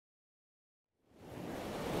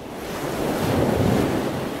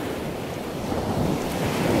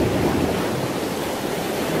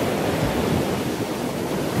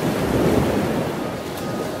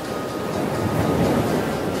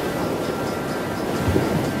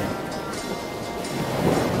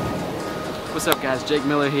What's up guys, Jake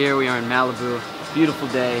Miller here. We are in Malibu. Beautiful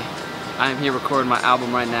day. I am here recording my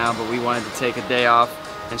album right now, but we wanted to take a day off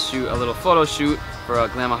and shoot a little photo shoot for a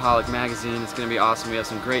Glamoholic magazine. It's gonna be awesome. We have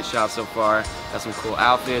some great shots so far. Got some cool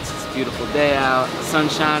outfits. It's a beautiful day out. The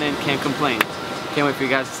sun's shining, can't complain. Can't wait for you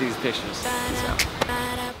guys to see these pictures. Peace out.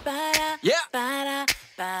 Yeah.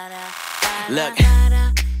 Look,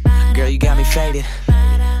 girl, you got me faded,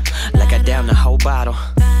 like I downed the whole bottle.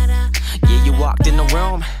 Yeah, you walked in the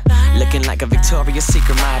room, looking like a Victoria's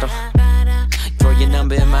Secret model. Throw your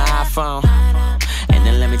number in my iPhone, and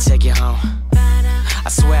then let me take you home. I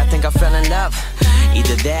swear I think I fell in love.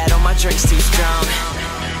 Either that or my drink's too strong.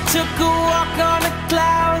 Took a walk on the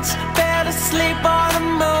clouds, fell asleep on the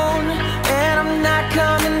moon, and I'm not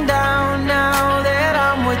coming down now that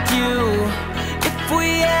I'm with you. If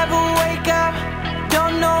we ever wake up,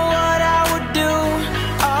 don't know what I would do.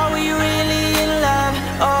 Are we really in love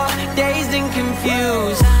or dazed and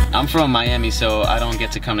confused? I'm from Miami, so I don't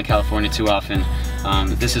get to come to California too often.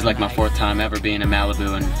 This is like my 4th time ever being in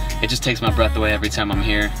Malibu, and it just takes my breath away every time I'm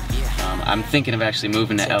here. I'm thinking of actually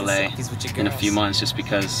moving to LA in a few months just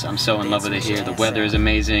because I'm so in love with it here. The weather is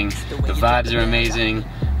amazing, the vibes are amazing,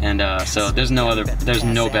 and so there's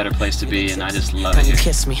no better place to be, and I just love it here.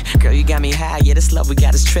 Kiss me, girl, you got me high. Yeah, this love we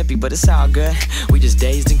got is trippy, but it's all good. We just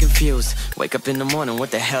dazed and confused. Wake up in the morning,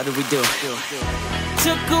 what the hell did we do?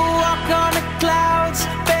 Took a walk on the clouds,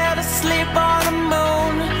 fell asleep on the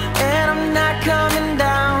moon, and I'm not coming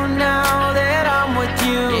down now